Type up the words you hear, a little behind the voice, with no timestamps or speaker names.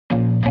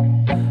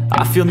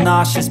I feel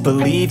nauseous,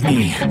 believe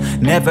me.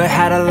 Never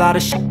had a lot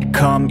of shit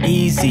come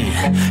easy.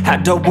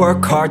 Had to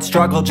work hard,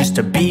 struggle just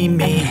to be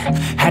me.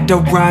 Had to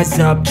rise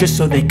up just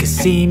so they could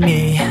see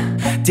me.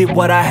 Did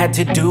what I had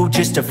to do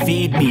just to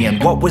feed me,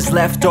 and what was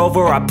left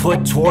over I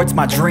put towards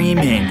my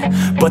dreaming.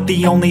 But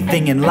the only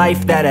thing in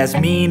life that has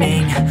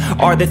meaning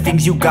are the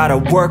things you gotta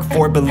work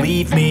for,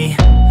 believe me.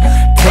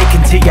 Take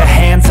into your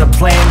hands a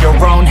plan, your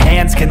own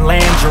hands can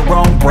land your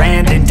own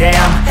brand. And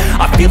damn,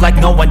 I feel like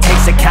no one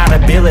takes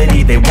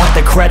accountability. They want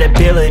the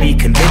credibility,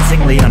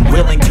 convincingly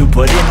unwilling to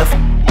put in the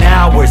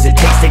hours it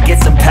takes to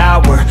get some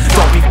power.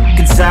 Don't be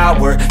f***ing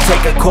sour,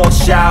 take a cold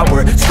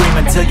shower. Scream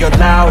until you're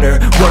louder,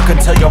 work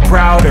until you're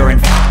prouder.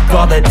 And f***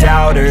 all the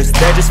doubters,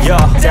 they're just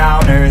your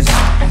downers.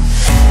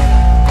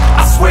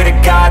 I swear to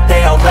God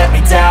they all let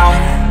me down.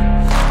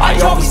 I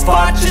always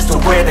fought just to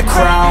wear the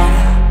crown.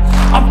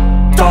 I'm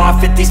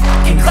off at these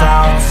fucking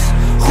clowns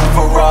who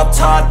were all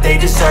taught they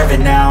deserve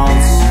an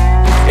ounce.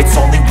 It's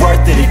only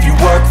worth it if you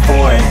work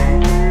for it.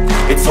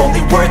 It's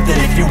only worth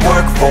it if you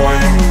work for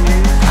it.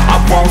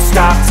 I won't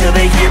stop till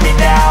they hear me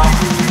now.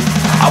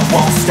 I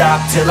won't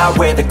stop till I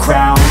wear the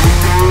crown.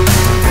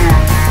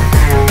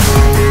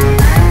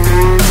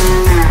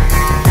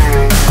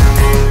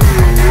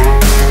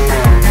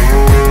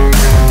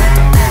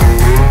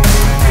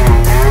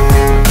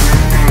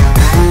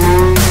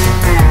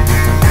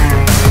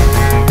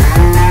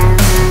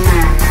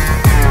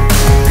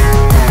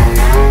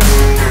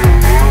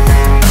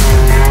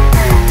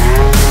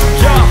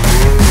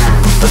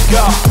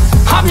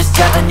 I'm just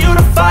telling you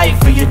to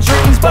fight for your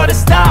dreams, but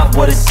it's not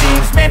what it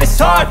seems. Man, it's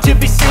hard to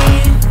be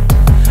seen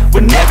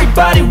when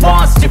everybody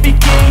wants to be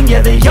king.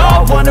 Yeah, they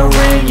all wanna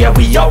ring, yeah,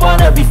 we all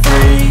wanna be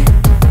free.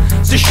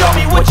 So show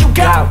me what you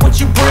got, what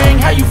you bring,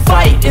 how you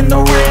fight in the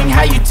ring,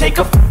 how you take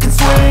a fucking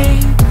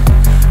swing.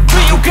 Do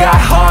you got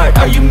heart,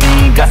 are you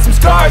mean? Got some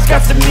scars,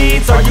 got some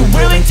needs, are you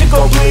willing to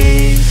go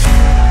bleed?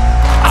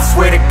 I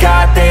swear to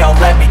God they all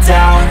let me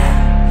down.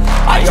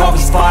 I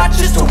always fought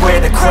just to wear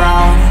the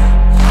crown.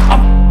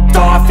 I'm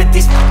off at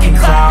these fucking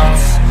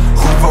clowns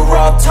who were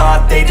all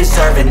taught they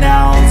deserve an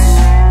ounce.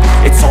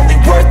 It's only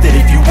worth it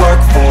if you work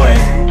for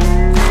it.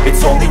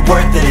 It's only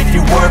worth it if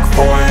you work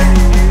for it.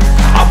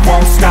 I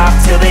won't stop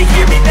till they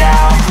hear me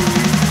now.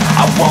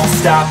 I won't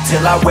stop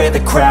till I wear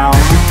the crown.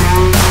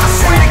 I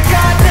swear to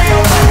God